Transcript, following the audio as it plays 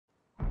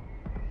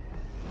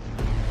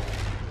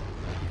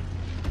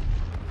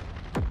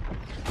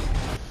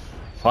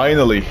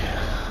Finally,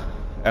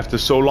 after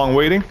so long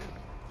waiting,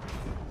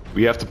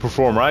 we have to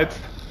perform, right?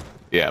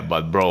 Yeah,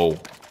 but bro,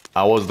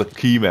 I was the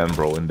key man,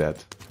 bro, in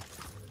that.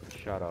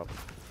 Shut up.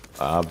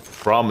 I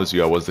promise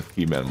you I was the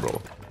key man,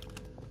 bro.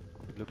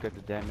 Look at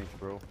the damage,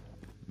 bro.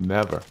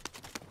 Never.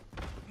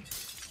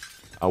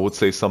 I would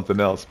say something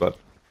else, but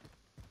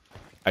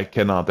I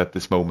cannot at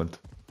this moment.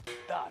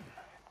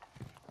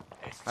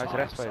 Hij is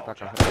rechts van je,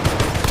 Taka.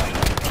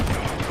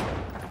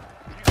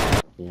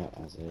 Yeah,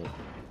 that's it.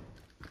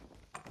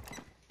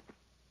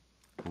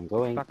 I'm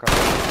going. Taka.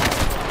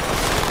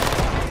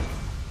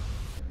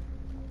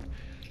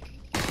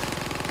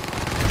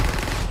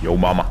 Yo,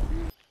 mama.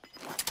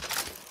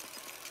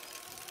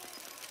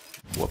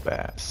 Whoop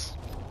ass.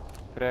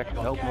 Crack,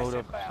 help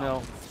nodig,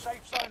 snel.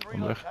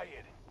 Kom weg.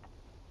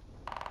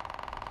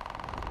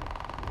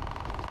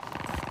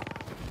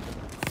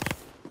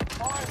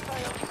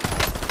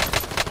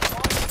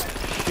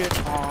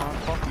 Shit on,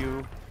 fuck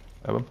you.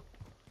 Heb hem.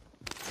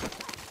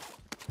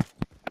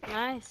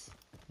 Nice.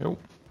 Yo.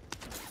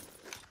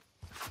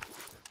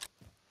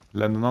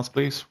 Land on us,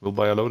 please. We'll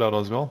buy a loadout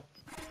as well.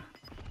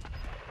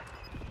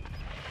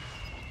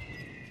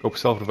 Koop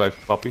zelf revive,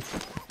 papi.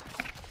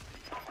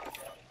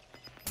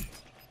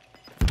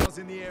 Was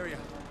in the area.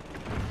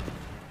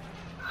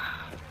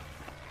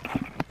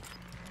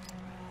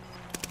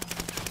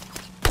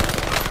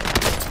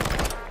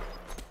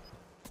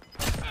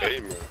 Hey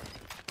man.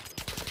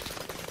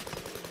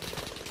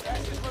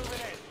 Gas is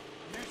moving in.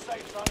 New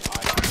safe zone.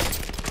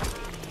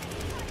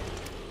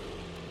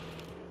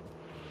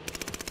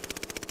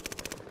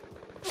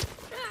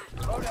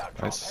 Loadout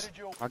drop Nice. headed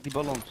your Maak die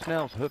ballon,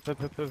 snel. Hup, hup,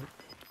 hup, hup.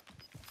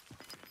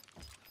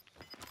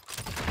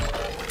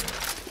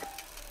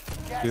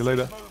 See you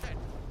later.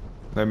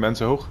 Nee,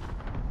 mensen hoog.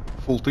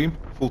 Full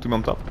team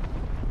on top.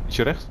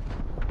 Ietsje rechts.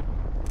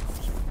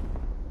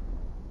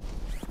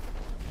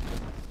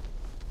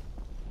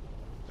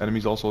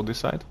 Enemies also on this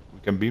side. We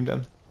can beam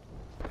them.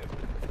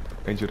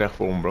 Eentje recht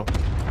voor hem, bro.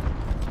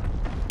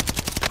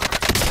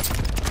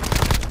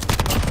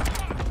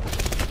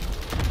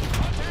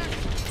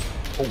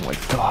 Oh my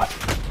god.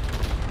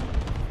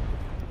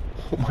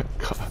 Oh my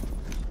god.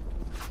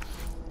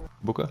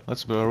 Boeken,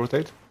 let's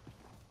rotate.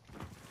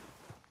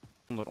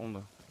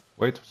 Onder.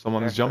 Wait,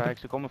 someone is jumping. Kijk,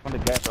 ze komen van de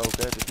gas ook,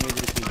 hè. Dus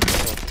meerdere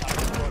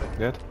teams.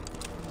 Dead.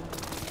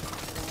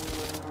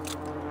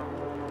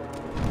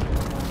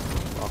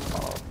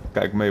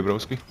 Kijk mee,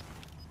 broski.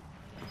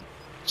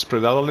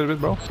 Spread out a little bit,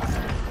 bro.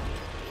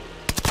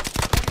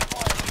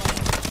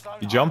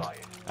 He jumped.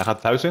 Hij gaat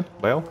het huis in,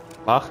 bij jou.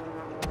 Laag.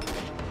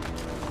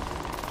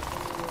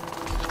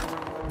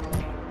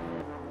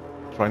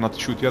 Try not to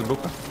shoot yet,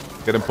 Boeka.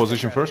 Get in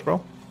position first,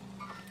 bro.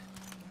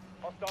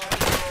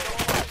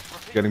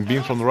 Getting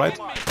beam from the right.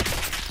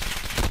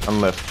 And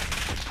left.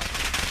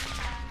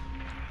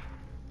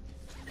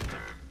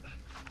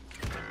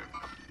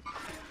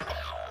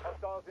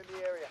 hostiles in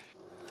the area.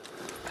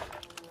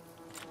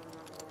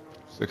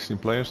 16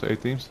 players,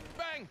 8 teams.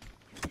 Bang!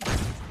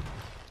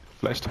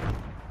 Flashed.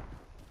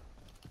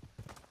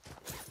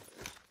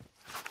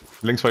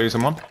 Links van je is een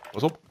man.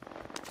 Pas op.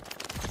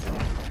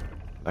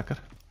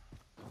 Lekker.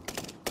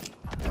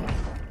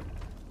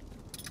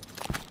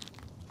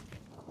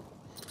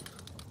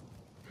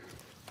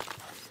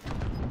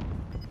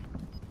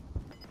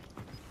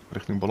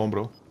 Richting ballon,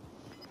 bro.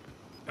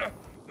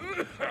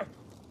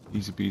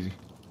 Easy peasy.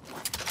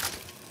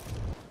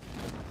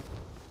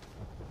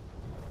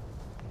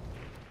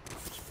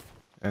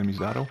 Enemies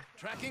daar al.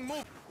 Tracking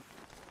move.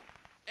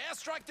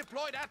 Airstrike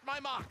deployed at my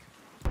mark.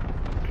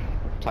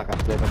 Taka,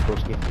 blijf maar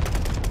Broski.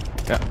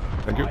 Ja,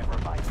 thank you.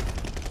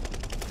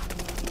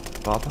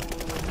 Water.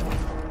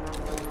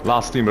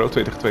 Laatste team, bro.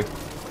 2 tegen 2.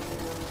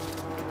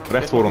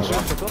 Recht voor ons.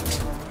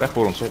 Recht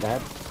voor ons. Straight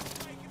ahead.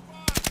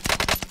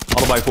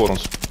 Allebei voor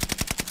ons.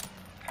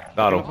 Nog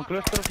Daarop. een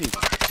cluster of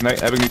niet? Nee,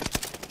 heb ik niet.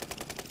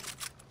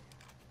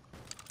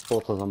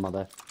 Foto's dan maar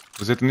daar.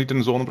 We zitten niet in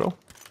de zone, bro.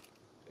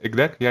 Ik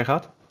dek, jij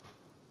gaat.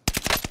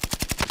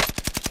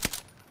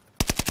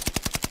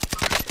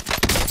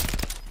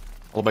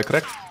 Allebei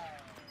crack.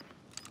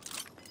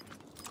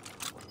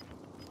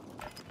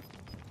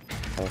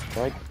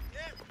 Airstrike.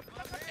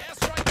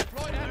 Airstrike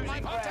deployed at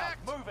my contact.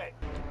 Move it.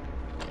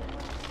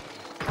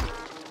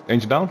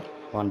 Eentje down.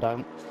 One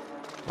down.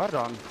 Waar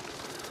dan?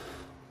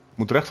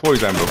 Moet recht voor je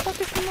zijn, bro. Wat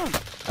is er man?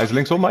 Hij is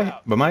links op mij.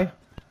 Bij mij.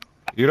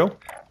 Hero.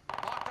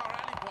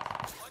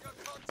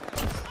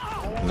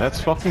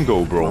 Let's fucking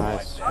go, bro.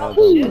 Nice. Well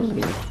done, Broski.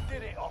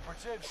 Did it,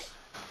 operative.